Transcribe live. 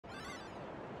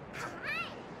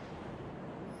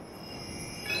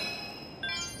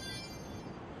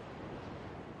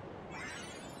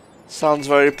Sounds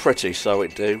very pretty, so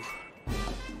it do.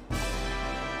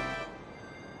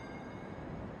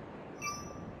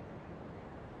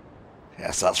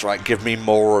 Yes, that's right, give me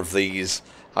more of these.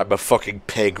 I'm a fucking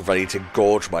pig ready to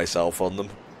gorge myself on them.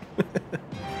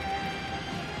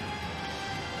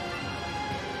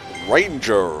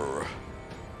 Ranger!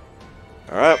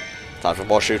 Alright, time for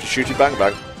more shooty shooty bang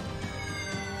bang.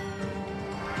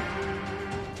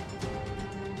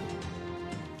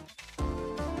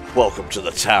 Welcome to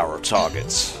the Tower of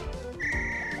Targets.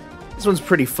 This one's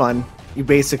pretty fun. You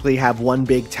basically have one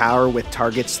big tower with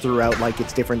targets throughout, like,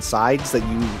 its different sides that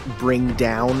you bring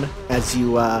down as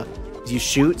you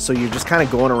shoot, so you're just kind of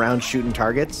going around shooting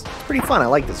targets. It's pretty fun. I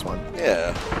like this one.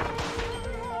 Yeah.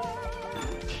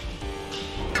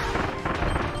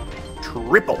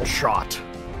 Triple shot.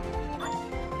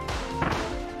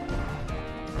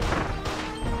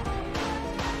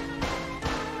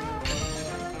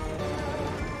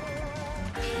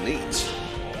 Neat.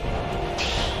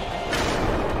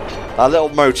 That little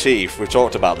motif, we've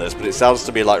talked about this, but it sounds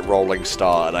to me like Rolling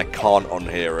Star, and I can't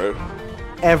unhear it.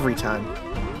 Every time.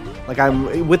 Like,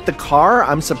 with the car,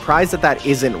 I'm surprised that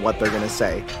isn't what they're gonna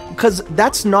say. Because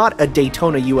that's not a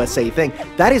Daytona USA thing.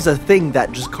 That is a thing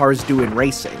that just cars do in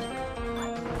racing.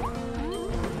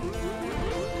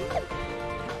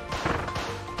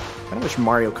 I wish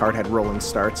Mario Kart had rolling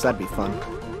starts. That'd be fun.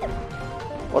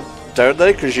 Well, don't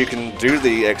they? Because you can do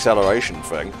the acceleration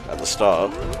thing at the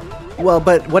start. Well,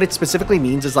 but what it specifically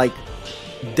means is, like,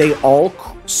 they all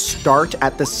start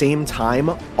at the same time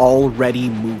already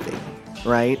moving,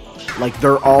 right? Like,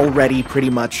 they're already pretty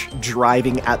much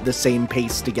driving at the same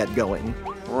pace to get going.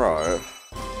 Right.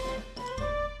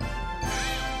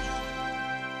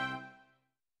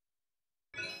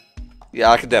 Yeah,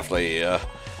 I can definitely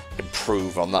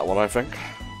improve on that one, I think.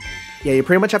 Yeah, you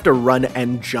pretty much have to run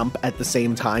and jump at the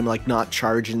same time, like, not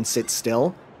charge and sit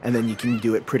still, and then you can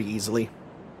do it pretty easily.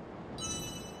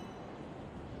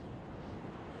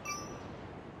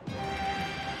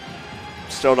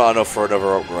 Still not enough for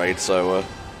another upgrade, so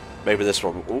maybe this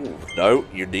one... Ooh, no,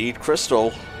 you need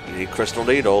crystal. You need crystal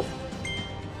needle.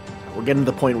 We're getting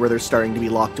to the point where they're starting to be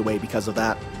locked away because of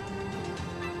that.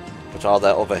 But are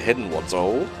there other hidden ones?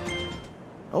 Oh,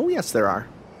 yes, there are.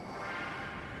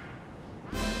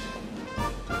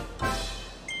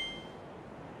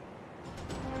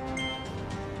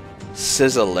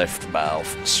 Scissor lift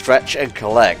mouth. Stretch and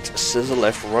collect. Scissor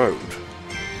lift road.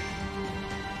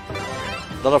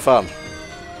 Not a fan.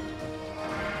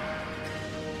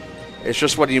 It's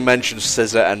just when you mention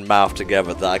scissor and mouth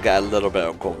together that I get a little bit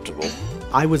uncomfortable.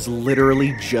 I was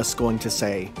literally just going to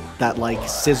say that, like,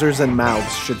 scissors and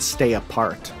mouths should stay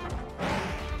apart.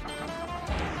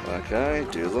 Okay,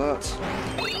 do that.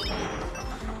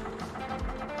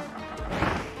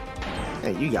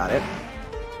 Hey, you got it.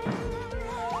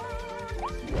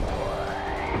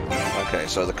 Okay,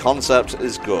 so the concept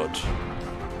is good.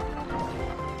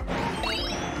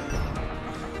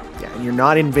 Yeah, and you're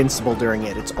not invincible during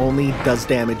it. It only does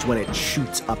damage when it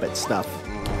shoots up at stuff.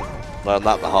 Learned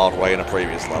that the hard way in a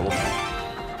previous level.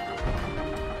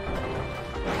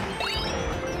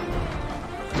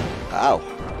 Ow.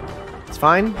 It's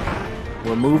fine.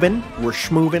 We're moving. We're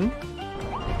schmoving.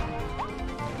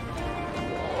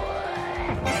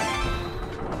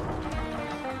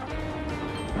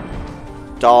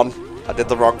 Darn, I did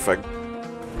the wrong thing.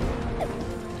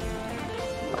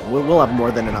 We'll have more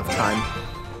than enough time.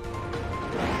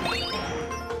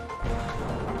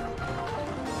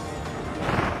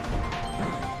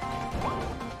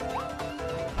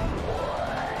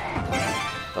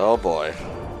 Oh boy.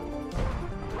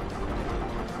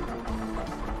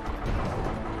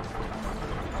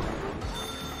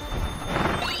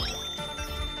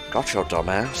 Gotcha,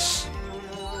 dumbass.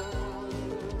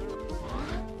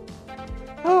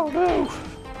 Oh no.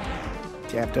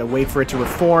 You have to wait for it to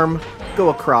reform, go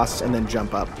across, and then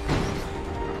jump up.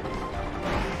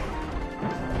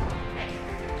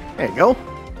 There you go.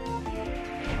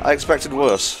 I expected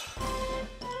worse.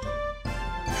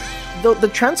 The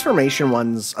transformation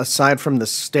ones, aside from the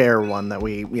stair one that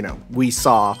we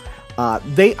saw,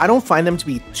 I don't find them to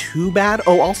be too bad.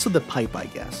 Oh, also the pipe, I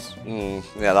guess.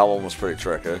 Yeah, that one was pretty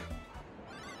tricky.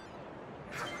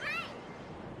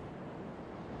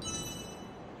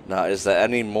 Now, is there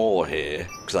any more here?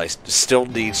 Because I still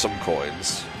need some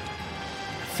coins.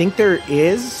 I think there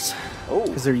is. Oh.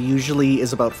 Because there usually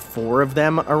is about 4 of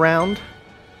them around.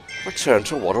 Return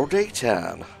to Waddle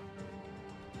Dayton.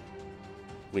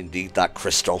 We need that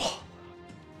crystal.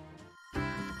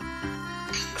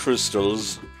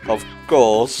 Crystals, of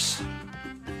course.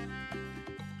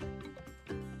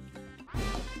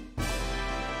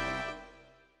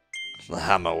 The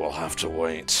hammer will have to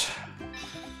wait.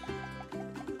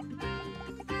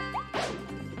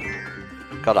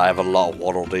 God, I have a lot of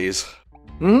Waddle Dees.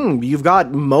 You've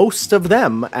got most of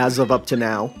them as of up to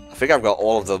now. I think I've got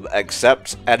all of them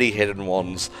except any hidden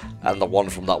ones and the one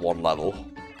from that one level.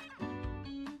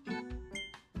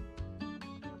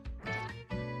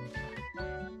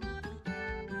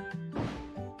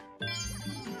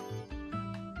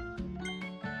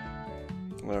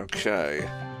 Okay,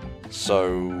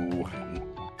 so...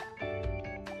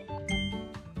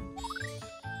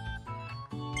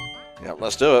 yeah,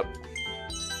 let's do it.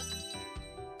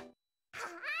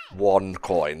 1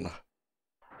 coin.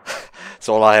 That's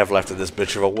all I have left in this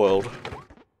bitch of a world.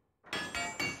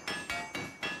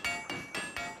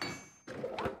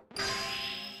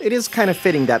 It is kind of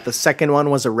fitting that the second one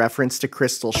was a reference to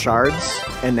crystal shards,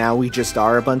 and now we just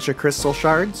are a bunch of crystal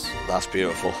shards. That's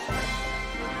beautiful.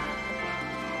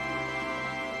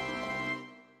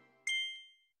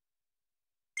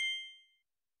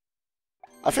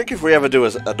 I think if we ever do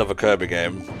another Kirby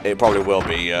game, it probably will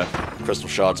be Crystal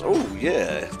Shards. Oh,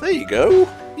 yeah. There you go.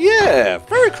 Yeah,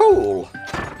 very cool.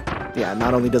 Yeah,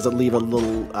 not only does it leave a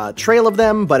little trail of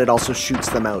them, but it also shoots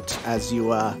them out as you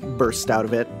burst out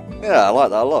of it. Yeah, I like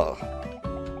that a lot.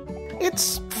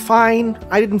 It's fine.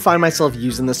 I didn't find myself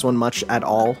using this one much at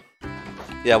all.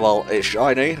 Yeah, well, it's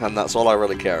shiny, and that's all I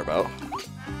really care about.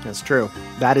 That's true.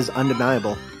 That is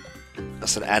undeniable.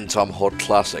 That's an Antom Hood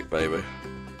classic, baby.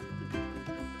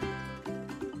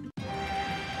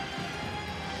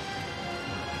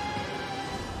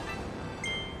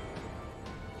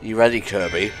 You ready,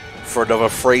 Kirby, for another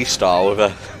freestyle with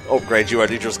a upgrade you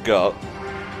only just got?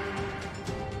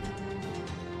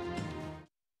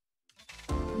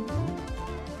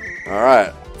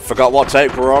 Alright, forgot what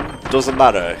tape we're on? Doesn't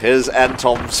matter. Here's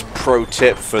Antom's pro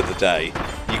tip for the day.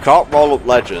 You can't roll up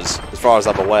ledges, as far as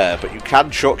I'm aware, but you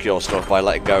can chuck your stuff by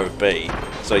letting go of B.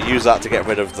 So use that to get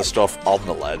rid of the stuff on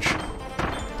the ledge.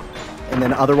 And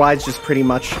then otherwise, just pretty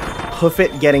much hoof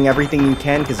it, getting everything you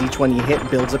can, because each one you hit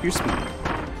builds up your speed.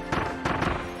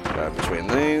 Between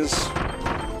these.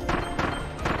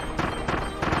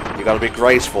 You gotta be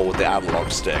graceful with the analog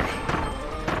stick.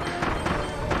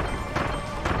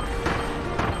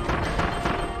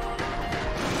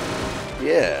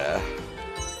 Yeah.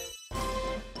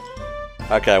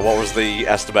 Okay, what was the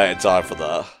estimated time for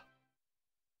that?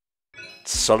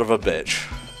 Son of a bitch.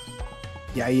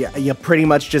 Yeah, you pretty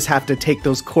much just have to take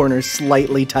those corners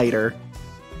slightly tighter.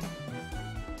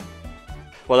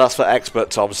 Well, that's for Expert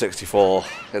Tom 64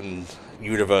 in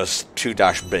Universe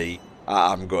 2-B.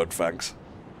 I'm good, thanks.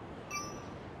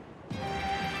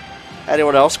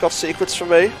 Anyone else got secrets for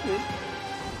me?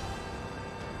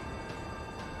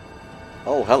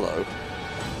 Oh, hello.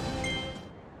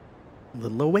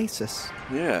 Little oasis.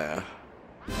 Yeah.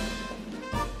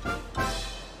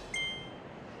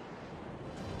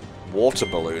 Water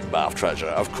balloon bath treasure,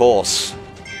 of course.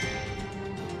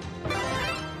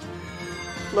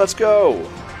 Let's go!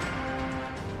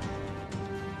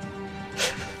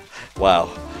 Wow.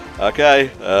 Okay,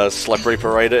 slippery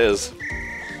parade it is.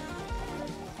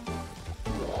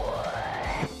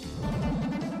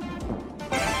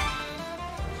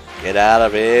 Get out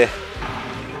of here.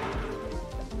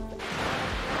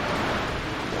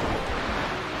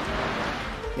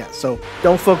 Yeah, so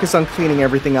don't focus on cleaning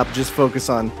everything up, just focus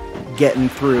on getting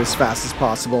through as fast as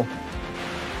possible.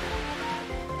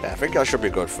 Yeah, I think I should be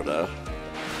good for now.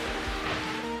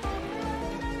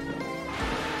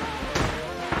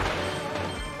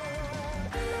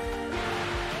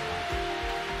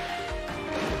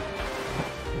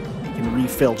 You can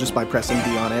refill just by pressing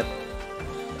B on it.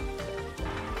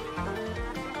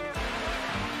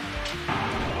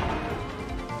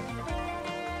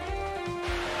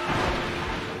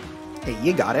 Hey,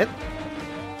 you got it.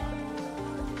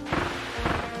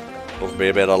 Must be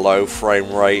a bit of low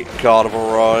frame rate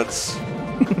carnival rides.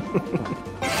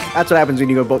 That's what happens when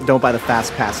you don't buy the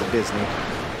fast pass at Disney.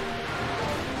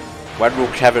 When will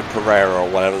Kevin Pereira, or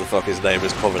whatever the fuck his name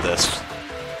is, cover this?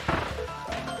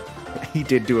 He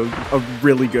did do a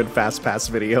really good fast pass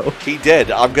video. He did.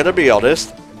 I'm gonna be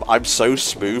honest. I'm so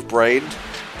smooth-brained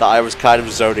that I was kind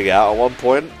of zoning out at one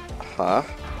point. Huh?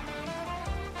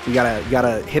 You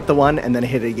gotta hit the one and then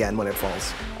hit it again when it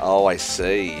falls. Oh, I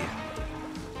see.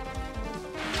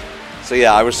 So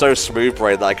yeah, I was so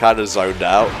smooth-brained that I kind of zoned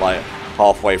out, like,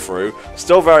 halfway through.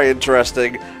 Still very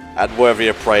interesting and worthy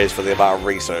of praise for the amount of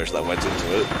research that went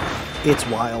into it. It's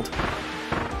wild.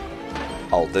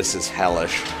 Oh, this is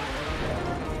hellish.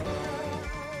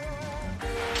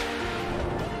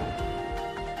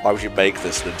 Why would you make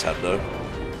this, Nintendo?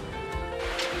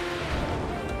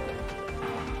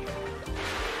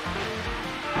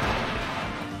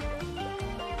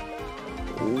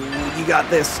 Ooh, you got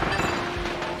this.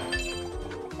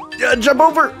 Jump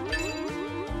over!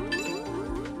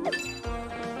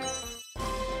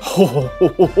 Ho.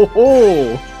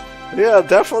 Yeah,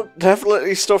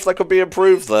 definitely stuff that could be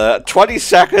improved there. 20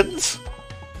 seconds?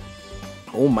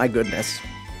 Oh my goodness.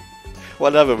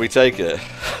 Whatever, we take it.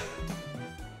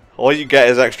 All you get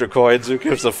is extra coins, who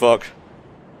gives a fuck?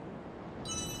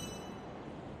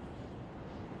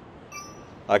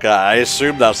 Okay, I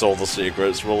assume that's all the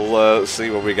secrets. We'll see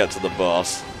when we get to the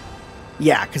boss.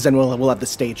 Yeah, because then we'll have the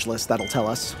stage list, that'll tell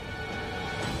us.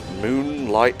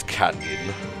 Moonlight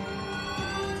Canyon.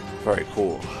 Very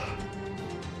cool.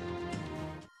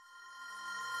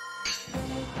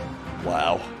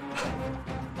 Wow.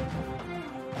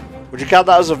 Would you count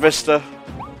that as a vista?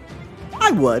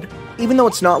 I would. Even though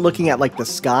it's not looking at, like, the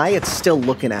sky, it's still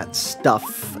looking at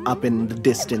stuff up in the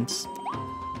distance.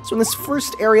 So in this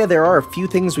first area, there are a few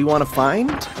things we want to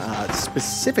find.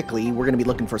 Specifically, we're going to be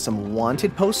looking for some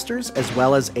wanted posters, as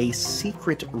well as a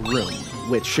secret room,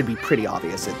 which should be pretty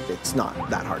obvious. It's not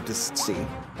that hard to see.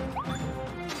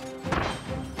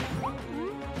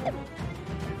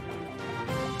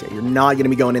 Okay, you're not going to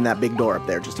be going in that big door up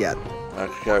there just yet.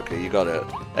 Okay, you got it.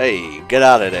 Hey, get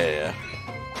out of there.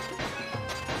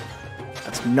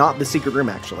 That's not the secret room,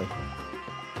 actually.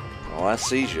 Oh, I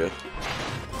see you.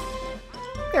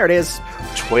 There it is.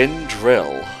 Twin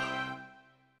drill.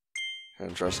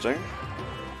 Interesting.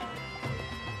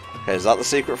 Okay, is that the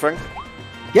secret thing?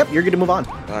 Yep, you're good to move on.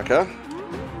 Okay.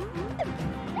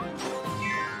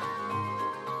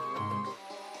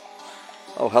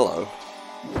 Oh, hello.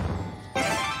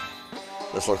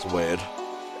 This looks weird.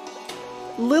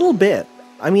 Little bit.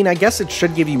 I mean, I guess it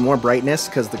should give you more brightness,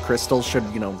 because the crystals should,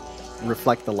 you know,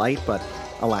 reflect the light, but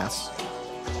alas.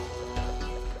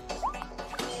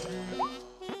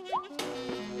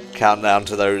 Countdown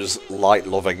to those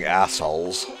light-loving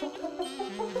assholes.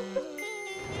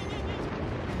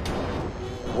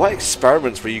 What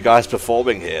experiments were you guys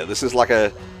performing here? This is like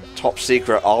a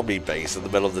top-secret army base in the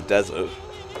middle of the desert.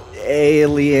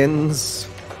 Aliens.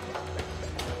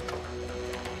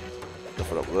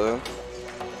 Nothing up there.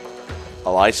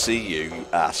 Oh, I see you, you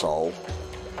asshole.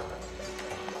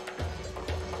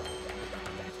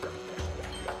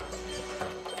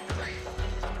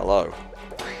 Hello.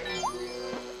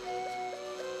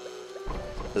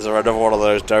 Is there another one of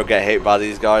those don't get hit by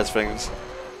these guys things?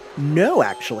 No,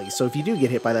 actually. So if you do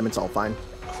get hit by them, it's all fine.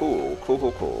 Cool.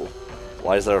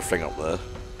 Why is there a thing up there?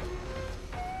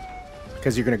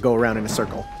 Because you're going to go around in a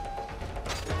circle.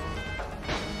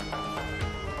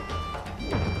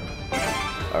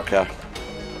 Okay.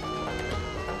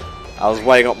 I was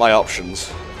weighing up my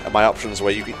options, and my options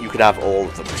were you could have all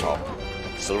of them top.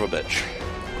 Son of a bitch.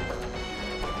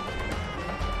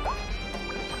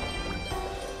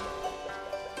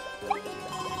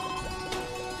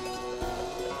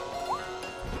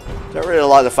 Don't really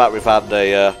like the fact we've had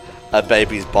a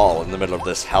baby's ball in the middle of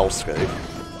this hellscape.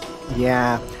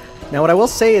 Yeah. Now what I will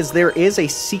say is there is a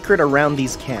secret around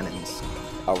these cannons.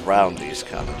 Around these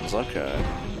cannons, okay.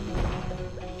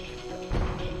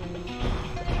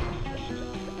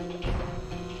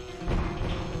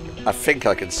 I think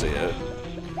I can see it.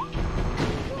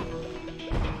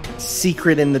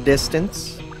 Secret in the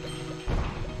distance.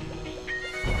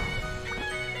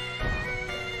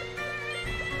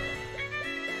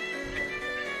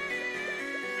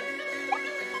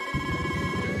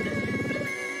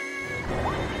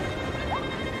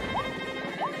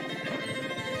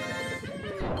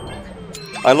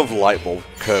 I love Lightbulb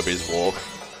Kirby's walk.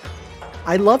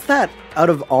 I love that out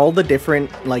of all the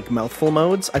different, like, mouthful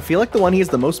modes, I feel like the one he has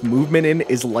the most movement in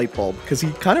is Lightbulb, because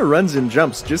he kind of runs and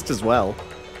jumps just as well.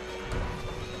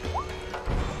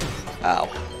 Ow.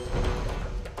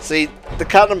 See, the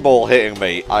cannonball hitting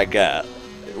me, I get.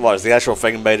 What, is the actual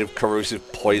thing made of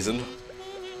corrosive poison?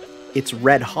 It's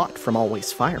red hot from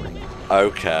always firing.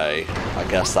 Okay, I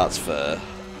guess that's fair.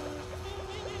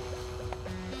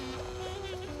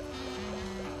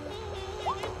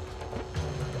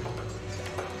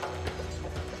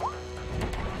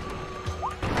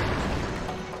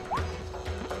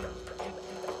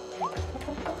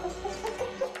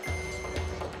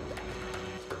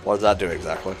 What does that do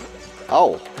exactly?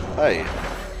 Oh, hey.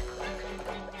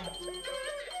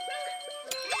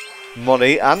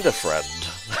 Money and a friend.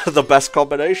 The best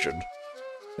combination.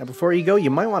 Now before you go, you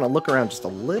might want to look around just a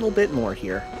little bit more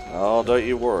here. Oh, don't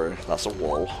you worry. That's a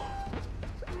wall.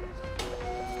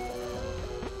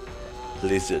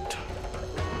 Lizard.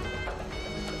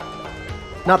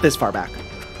 Not this far back.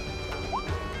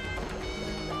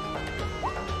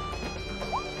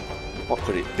 What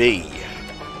could it be?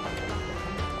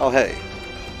 Oh, hey.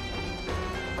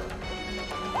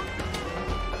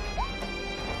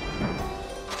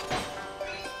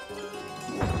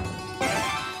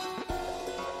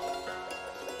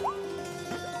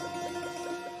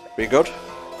 We good?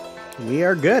 We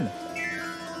are good.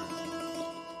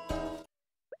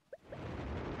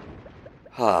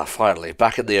 Ah, finally,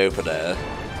 back in the open air.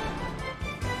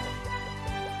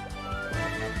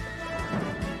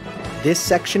 This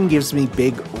section gives me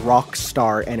big rock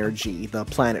star energy, the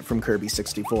planet from Kirby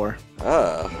 64.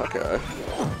 Ah, okay.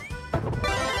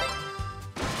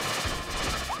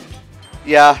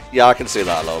 Yeah, I can see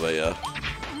that a little bit, yeah.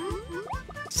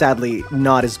 Sadly,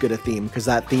 not as good a theme, because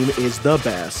that theme is the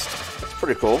best. It's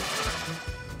pretty cool.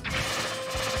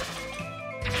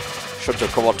 Shouldn't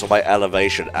have come onto my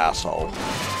elevation, asshole.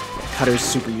 Cutter's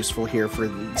super useful here for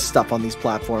stuff on these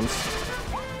platforms.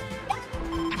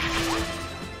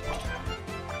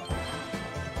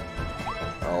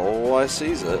 Oh, I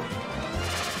sees it.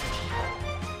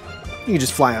 You can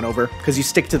just fly on over, because you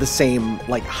stick to the same,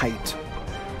 like, height.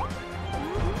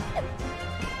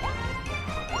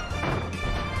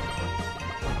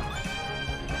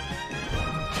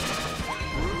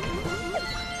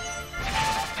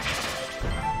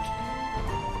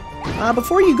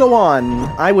 Before you go on,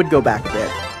 I would go back a bit.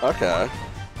 Okay.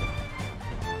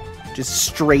 Just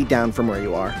straight down from where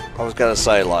you are. I was gonna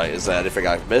say, like, is there anything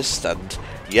I've missed? And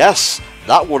yes,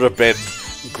 that would have been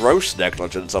gross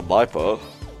negligence on my part.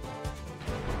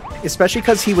 Especially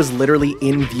because he was literally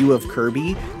in view of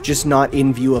Kirby, just not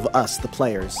in view of us, the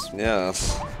players.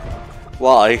 Yes.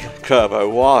 Why, Kirby,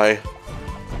 why?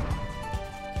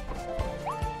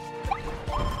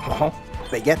 Oh,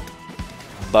 baguette.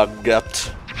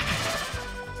 Baguette.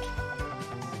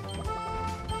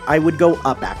 I would go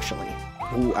up, actually.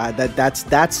 Ooh,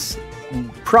 that's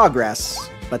progress,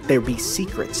 but there be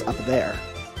secrets up there.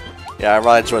 Yeah, I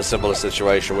ran into a similar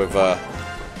situation with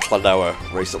Klonoa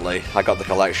recently. I got the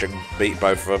collection, beat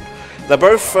both of them. They're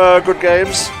both good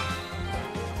games.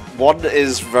 One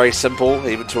is very simple,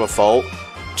 even to a fault.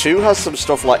 2 has some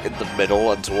stuff like in the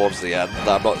middle and towards the end that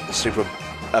I'm not super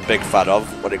a big fan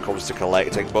of when it comes to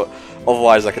collecting, but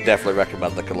otherwise I can definitely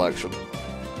recommend the collection.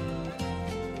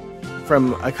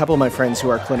 From a couple of my friends who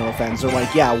are Klonoa fans, they're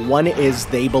like, yeah, 1 is,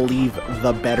 they believe,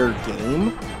 the better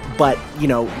game, but, you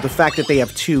know, the fact that they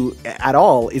have 2 at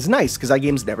all is nice, because that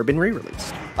game's never been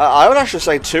re-released. I would actually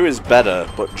say 2 is better,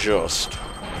 but just.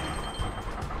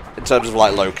 In terms of,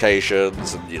 like,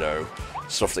 locations and, you know,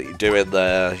 stuff that you do in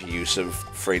there, use of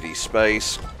 3D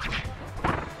space.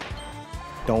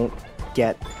 Don't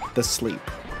get the sleep.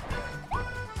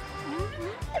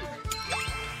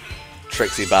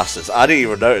 Tricksy bastards. I didn't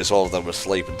even notice all of them were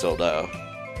asleep until now.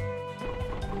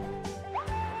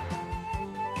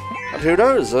 And who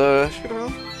knows, you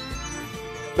know,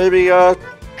 maybe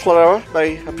Klonoa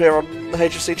may appear on the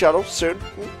HFC channel soon.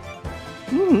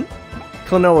 Hmm.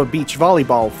 Klonoa Beach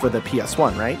Volleyball for the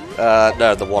PS1, right?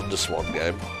 No, the WonderSwan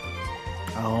game.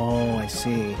 Oh, I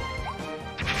see.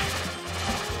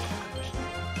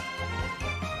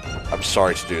 I'm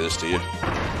sorry to do this to you.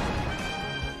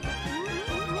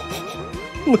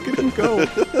 Look at him go.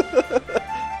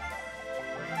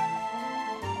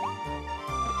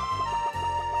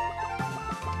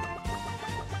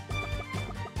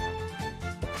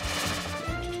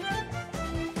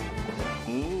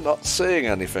 Not seeing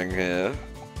anything here.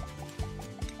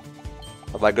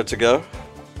 Am I good to go?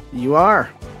 You are.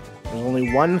 There's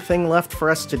only one thing left for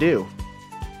us to do.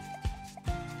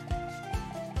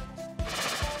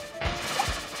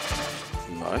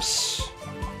 Nice.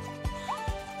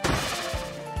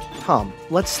 Tom,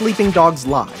 let sleeping dogs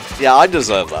lie. Yeah, I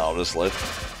deserve that, honestly.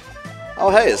 Oh,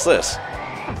 hey, it's this.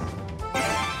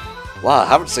 Wow, I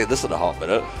haven't seen this in a hot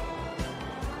minute.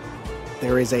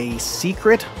 There is a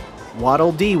secret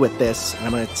Waddle Dee with this, and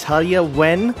I'm going to tell you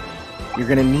when. You're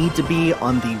going to need to be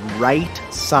on the right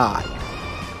side.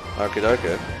 Okie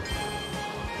dokie.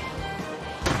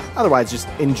 Otherwise, just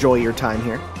enjoy your time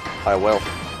here. I will.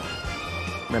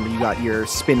 Remember, you got your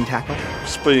spin tackle.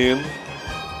 Spin.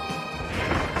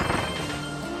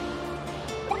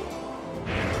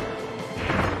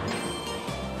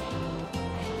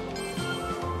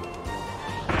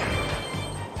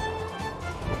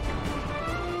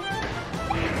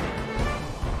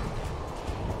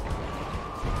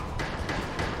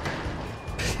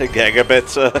 Getting a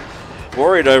bit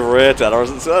worried over here, Ted. I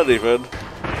wasn't saying anything.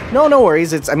 No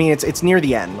worries. It's near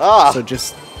the end. Ah. So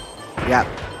just, yeah.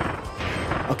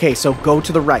 Okay, so go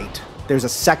to the right. There's a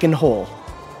second hole.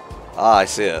 Ah, I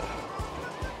see it.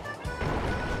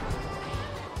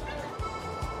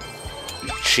 You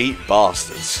cheap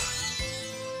bastards.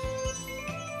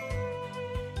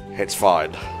 It's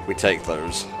fine. We take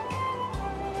those.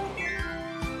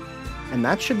 And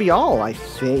that should be all, I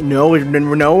think. No,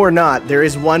 we're not. There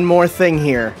is one more thing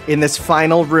here in this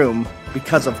final room,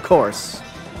 because of course.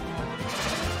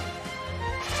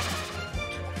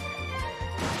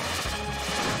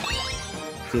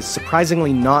 is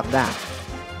surprisingly not that.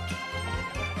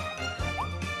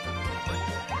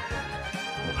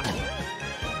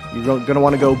 You're going to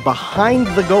want to go behind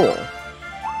the goal.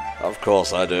 Of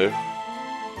course I do.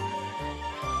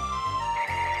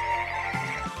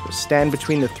 Stand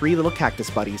between the 3 little cactus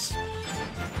buddies.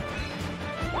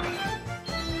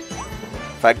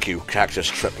 Thank you, cactus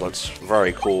triplets.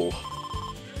 Very cool.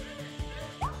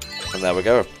 And there we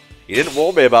go. You didn't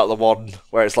warn me about the one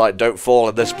where it's like, don't fall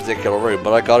in this particular room,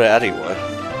 but I got it anyway.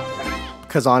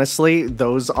 Because honestly,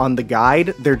 those on the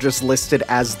guide, they're just listed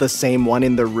as the same one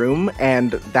in the room,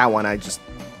 and that one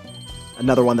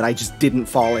another one that I just didn't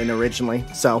fall in originally,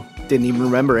 so didn't even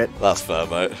remember it. That's fair,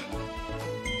 mate.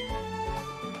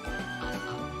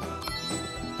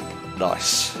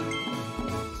 Nice.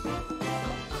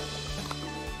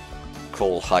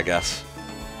 Cool, I guess.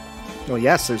 Oh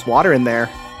yes, there's water in there.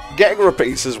 Getting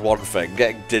repeats is one thing,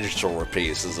 getting digital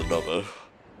repeats is another.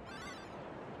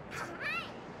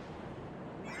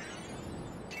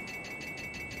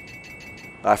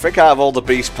 I think out of all the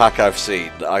Beast Pack I've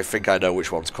seen, I think I know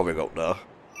which one's coming up now.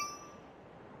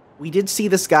 We did see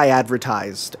this guy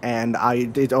advertised, and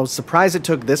I was surprised it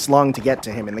took this long to get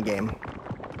to him in the game.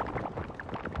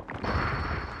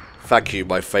 Thank you,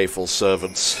 my faithful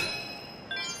servants.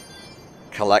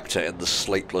 Collector in the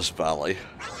Sleepless Valley.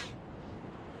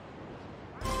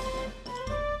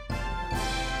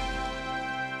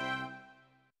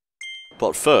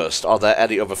 But first, are there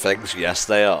any other things? Yes,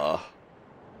 they are.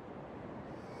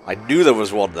 I knew there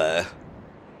was one there.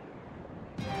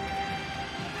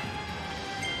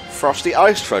 Frosty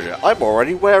Ice Treasure. I'm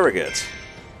already wearing it.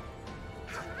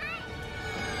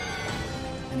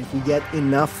 And if we get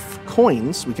enough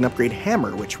coins, we can upgrade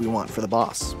Hammer, which we want for the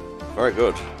boss. Very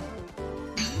good.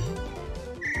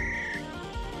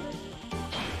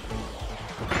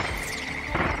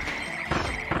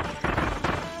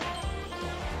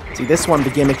 See, this one, the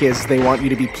gimmick is they want you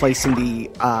to be placing the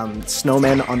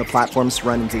snowmen on the platforms to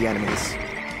run into the enemies.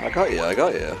 I got you, I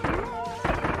got you.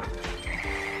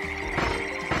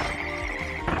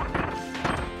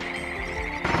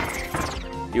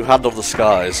 You handle the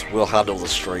skies, we'll handle the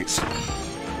streets.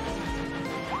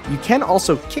 You can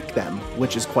also kick them,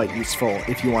 which is quite useful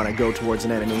if you want to go towards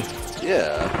an enemy.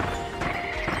 Yeah.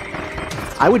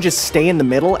 I would just stay in the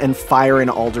middle and fire in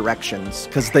all directions,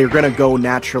 because they're going to go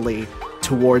naturally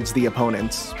towards the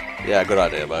opponents. Yeah, good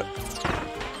idea, mate.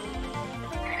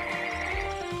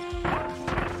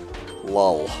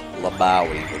 Lol. Lamau,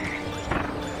 even.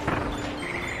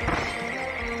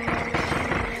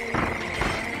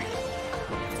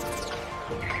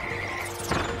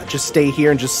 Just stay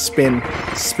here and just spin.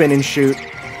 Spin and shoot.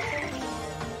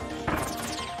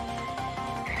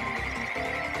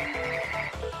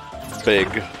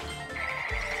 Big.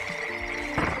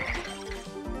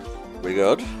 We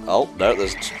good? Oh, no,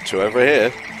 there's 2 over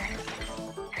here.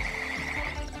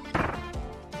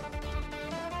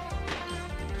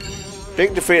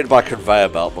 Being defeated by conveyor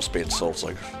belt must be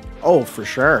insulting. Oh, for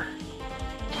sure.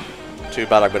 Too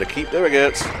bad I'm going to keep doing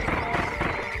it.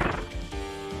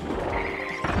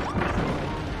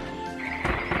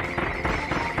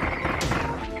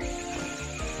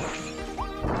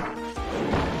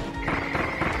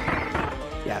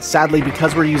 Sadly,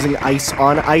 because we're using ice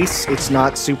on ice, it's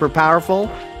not super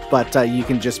powerful, but you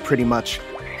can just pretty much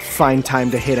find time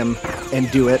to hit him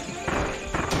and do it.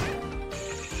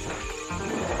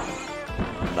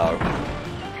 No.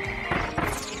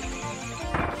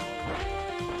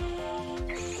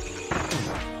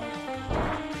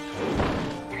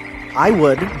 I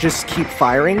would just keep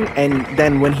firing, and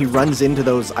then when he runs into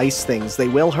those ice things, they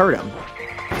will hurt him.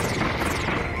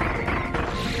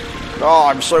 Oh,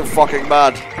 I'm so fucking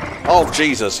mad. Oh,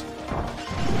 Jesus.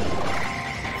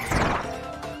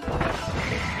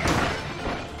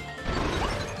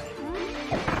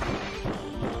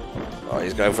 Oh,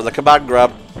 he's going for the command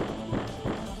grab.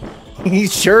 He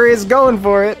sure is going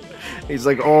for it. He's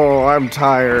like, oh, I'm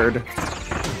tired.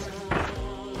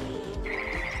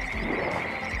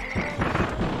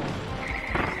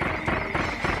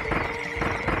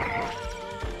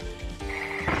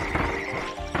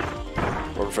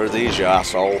 Run through these, you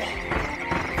asshole.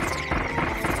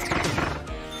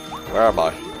 Where am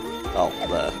I? Oh,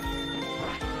 there.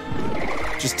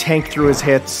 Just tank through his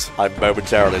hits. I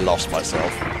momentarily lost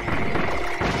myself.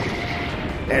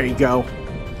 There you go.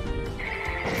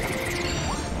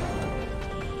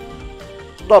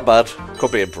 Not bad.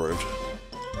 Could be improved.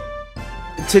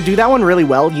 To do that one really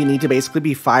well, you need to basically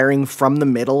be firing from the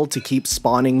middle to keep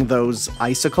spawning those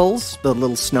icicles, the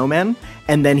little snowmen,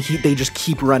 and then they just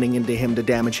keep running into him to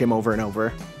damage him over and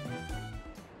over.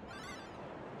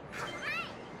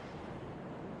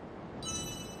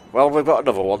 Well, we've got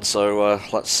another one, so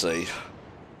let's see.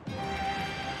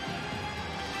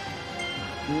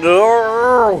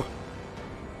 No!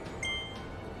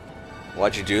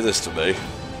 Why'd you do this to me?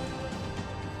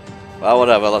 Well,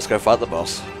 whatever, let's go fight the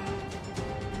boss.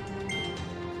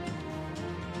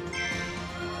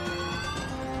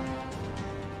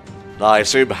 Now, I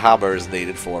assume Hammer is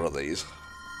needed for one of these.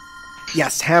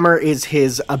 Yes, Hammer is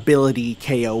his ability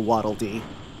KO Waddle Dee.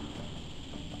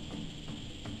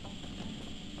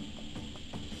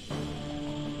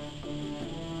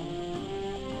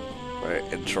 Very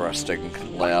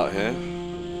interesting layout here.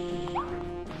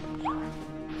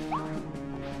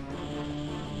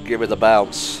 Give me the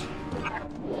bounce.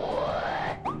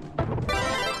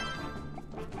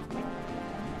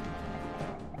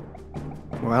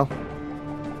 Well,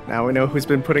 now we know who's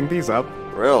been putting these up.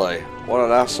 Really? What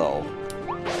an asshole.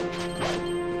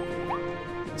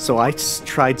 So I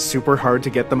tried super hard to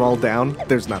get them all down.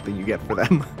 There's nothing you get for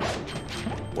them.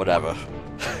 Whatever.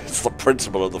 It's the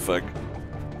principle of the thing.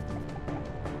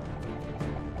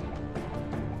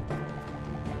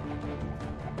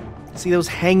 See those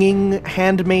hanging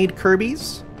handmade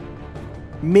Kirbys?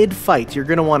 Mid-fight, you're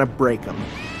going to want to break them.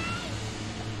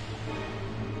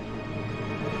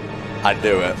 I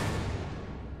knew it.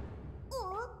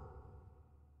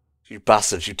 You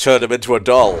bastards, you turned him into a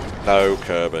doll. No,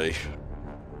 Kirby.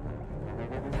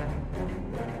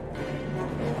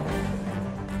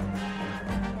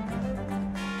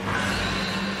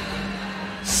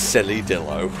 Silly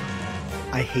Dillo.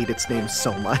 I hate its name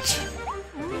so much.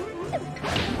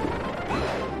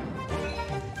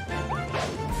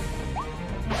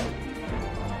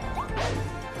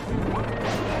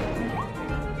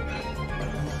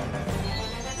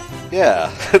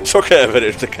 Yeah, it took it a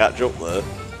minute to catch up there.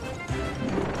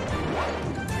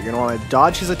 You're going to want to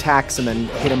dodge his attacks and then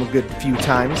hit him a good few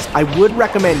times. I would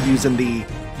recommend using the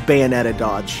Bayonetta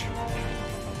dodge.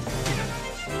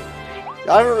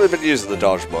 I haven't really been using the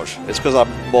dodge much. It's because I'm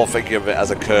more thinking of it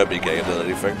as a Kirby game than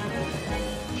anything.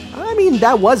 I mean,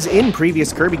 that was in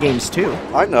previous Kirby games too.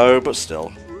 I know, but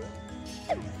still.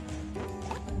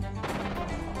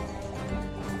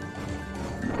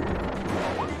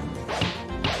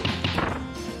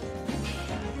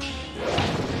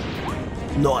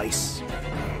 Nice.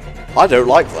 I don't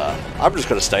like that. I'm just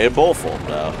going to stay in ball form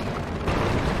now.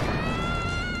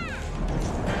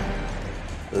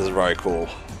 This is very cool.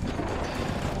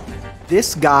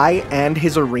 This guy and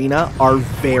his arena are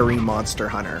very Monster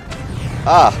Hunter.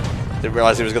 Ah! Didn't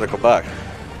realize he was going to come back.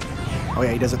 Oh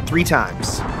yeah, he does it 3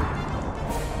 times.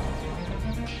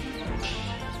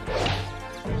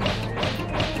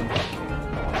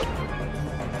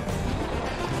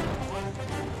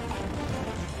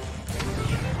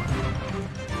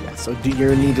 Yeah, so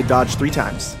you need to dodge 3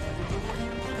 times.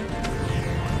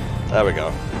 There we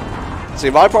go. See,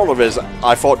 my problem is,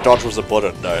 I thought dodge was a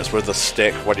button. No, it's with the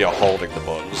stick when you're holding the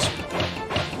buttons.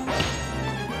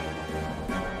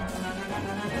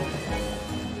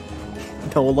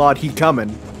 No, Lord, he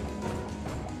coming.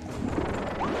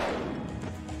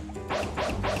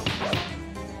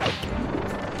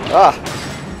 Ah!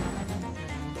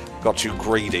 Got too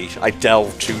greedy. I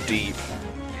delved too deep.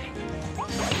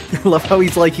 I love how he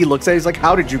looks at it, he's like,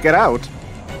 how did you get out?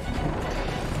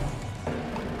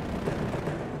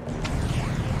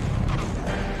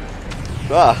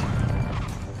 Ah!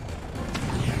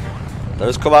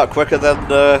 Those come out quicker than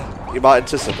you might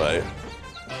anticipate.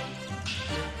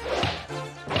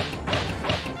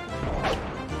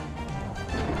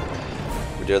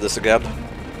 We do this again?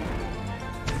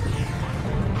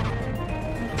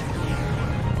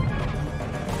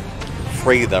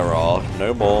 Three there are.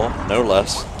 No more, no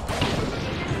less.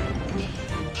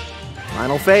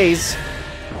 Final phase.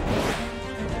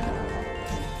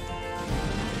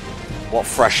 What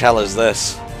fresh hell is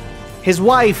this? His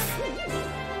wife!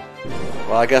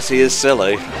 Well, I guess he is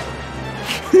silly.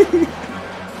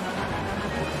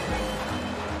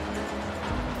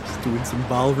 Just doing some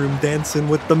ballroom dancing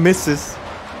with the missus.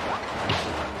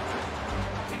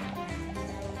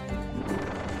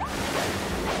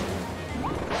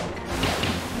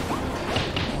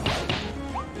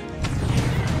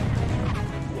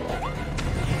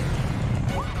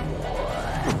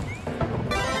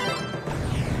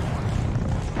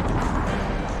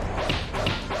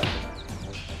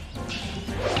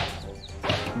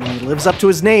 He lives up to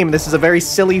his name. This is a very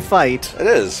silly fight. It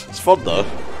is. It's fun, though.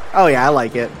 Oh yeah, I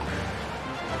like it.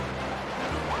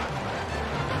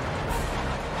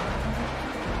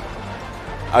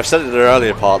 I've said in an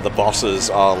earlier part, the bosses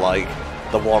are like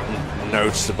the one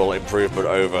noticeable improvement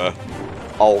over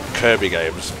old Kirby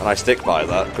games, and I stick by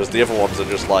that, because the other ones are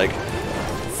just like,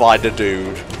 find a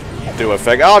dude, do a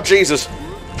thing. Oh, Jesus!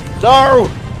 No!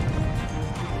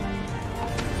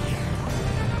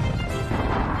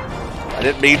 I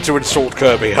didn't mean to insult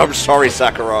Kirby. I'm sorry,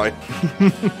 Sakurai.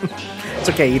 It's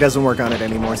okay, he doesn't work on it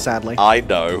anymore, sadly. I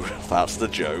know. That's the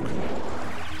joke.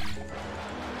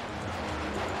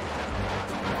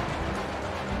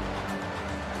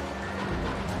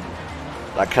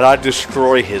 Now, can I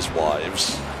destroy his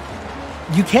wives?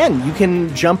 You can. You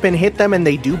can jump and hit them, and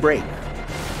they do break.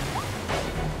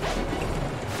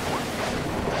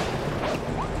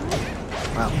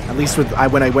 Well, at least with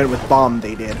when I went with bomb,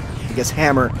 they did. I guess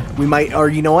hammer. We might, or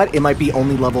you know what? It might be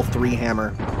only level 3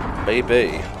 hammer.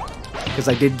 Maybe. Because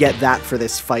I did get that for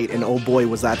this fight, and oh boy,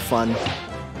 was that fun.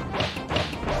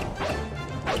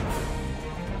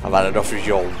 I've had enough of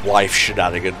your wife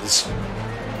shenanigans.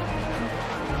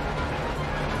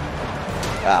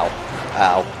 Ow.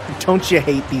 Ow. Don't you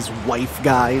hate these wife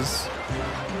guys?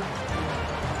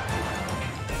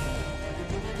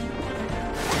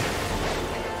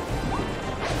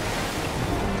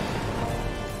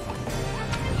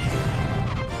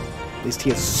 At least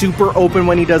he is super open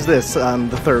when he does this,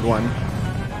 the third one.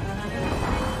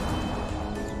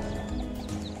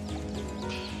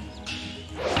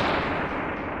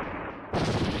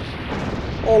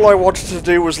 All I wanted to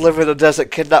do was live in a desert,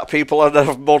 kidnap people, and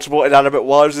have multiple inanimate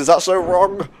wives. Is that so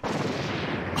wrong?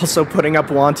 Also putting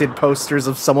up wanted posters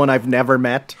of someone I've never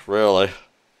met. Really?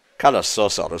 Kinda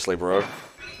sus, honestly, bro.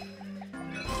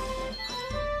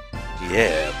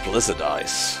 Yeah, Blizzard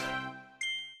Ice.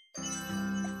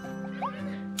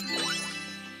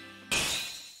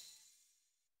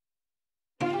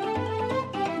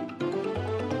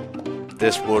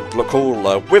 This would look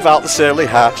cooler without the silly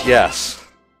hat, yes.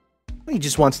 He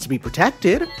just wants to be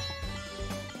protected.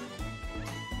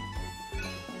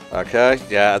 Okay,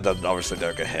 yeah, and then obviously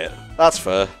don't get hit. That's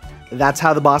fair. That's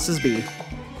how the bosses be.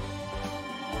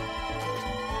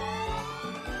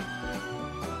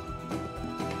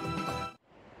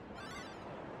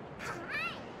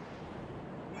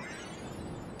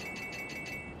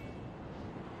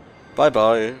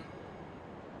 Bye-bye.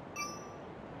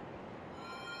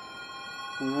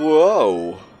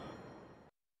 Whoa.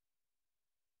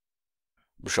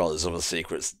 I'm sure there's other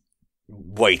secrets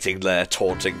waiting there,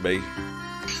 taunting me.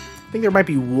 I think there might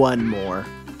be one more.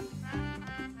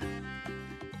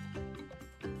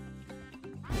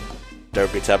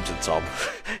 Don't be tempted, Tom.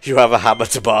 You have a hammer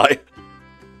to buy.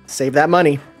 Save that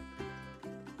money.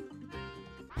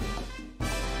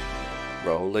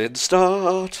 Rolling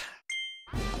start.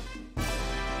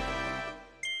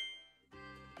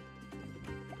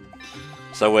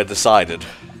 So we're decided.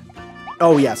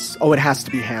 Oh yes. Oh, it has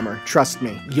to be hammer. Trust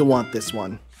me. You'll want this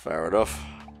one. Fair enough.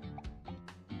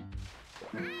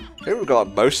 I think we've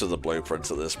got most of the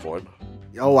blueprints at this point.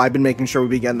 Oh, I've been making sure we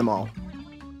be getting them all.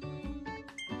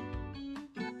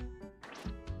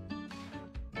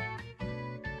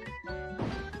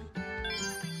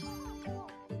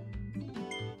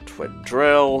 Twin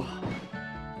drill.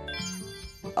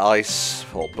 Ice,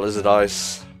 or blizzard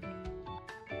ice.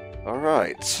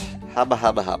 Alright. Hammer,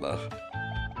 hammer, hammer.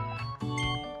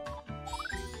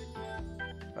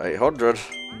 800.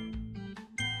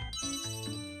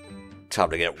 Time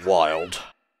to get wild.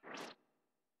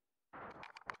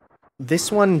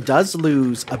 This one does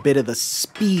lose a bit of the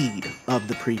speed of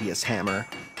the previous hammer,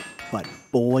 but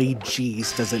boy,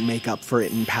 geez, does it make up for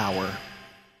it in power.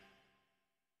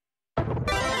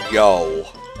 Yo.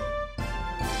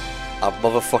 I'm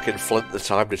motherfucking Flint the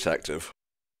Time Detective.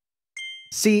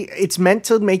 See, it's meant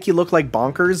to make you look like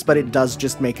bonkers, but it does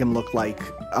just make him look like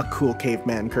a cool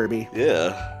caveman Kirby.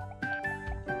 Yeah.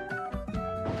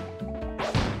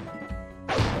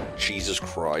 Jesus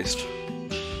Christ.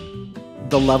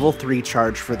 The level 3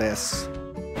 charge for this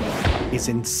is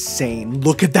insane.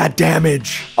 Look at that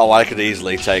damage! Oh, I could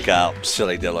easily take out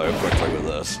Silly Dillo quickly with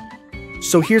this.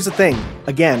 So here's the thing.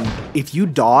 Again, if you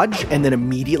dodge and then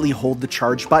immediately hold the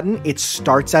charge button, it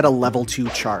starts at a level 2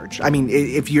 charge. I mean,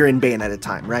 if you're in Bayonetta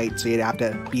time, right? So you'd have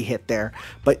to be hit there.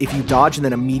 But if you dodge and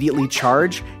then immediately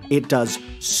charge, it does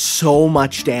so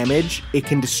much damage, it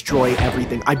can destroy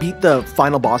everything. I beat the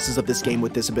final bosses of this game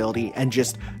with this ability and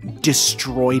just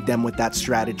destroyed them with that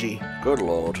strategy. Good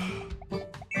lord.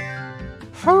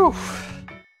 Whew.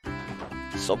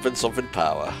 Something, something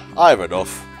power. I have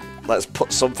enough. Let's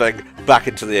put something back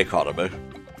into the economy.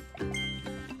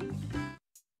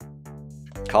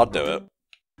 Can't do it.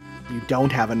 You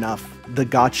don't have enough. The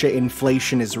gacha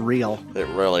inflation is real. It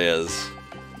really is.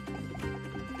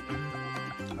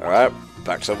 Alright,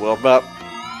 back to the world map.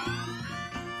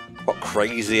 What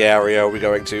crazy area are we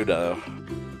going to now?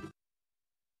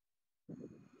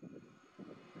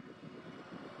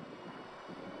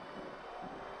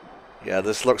 Yeah,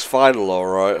 this looks final,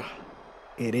 alright.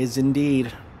 It is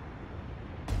indeed.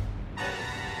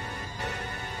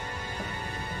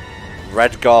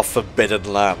 Redgar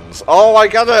Forbidden Lands. Oh, I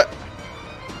got it!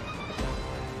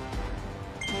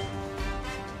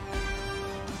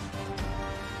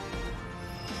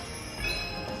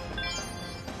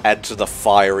 Enter the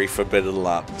fiery Forbidden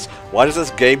Lands. Why does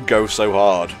this game go so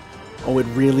hard? Oh, it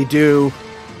really do.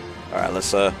 Alright,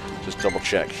 let's just double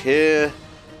check here.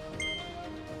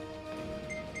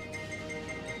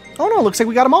 Oh no, looks like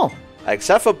we got them all.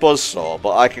 Except for Buzzsaw,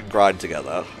 but I can grind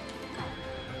together.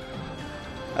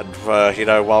 And, you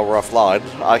know, while we're offline,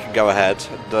 I can go ahead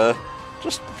and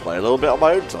just play a little bit on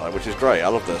my own time, which is great. I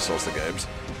love those sorts of games.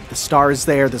 The stars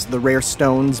there, there's the rare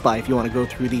stones by if you want to go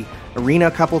through the arena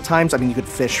a couple times. I mean, you could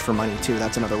fish for money too,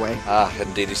 that's another way. Ah,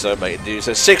 indeedy so, mate, indeedy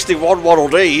so. 61 Waddle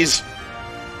Dees!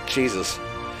 Jesus.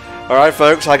 Alright,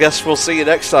 folks, I guess we'll see you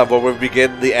next time when we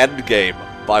begin the end game.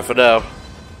 Bye for now.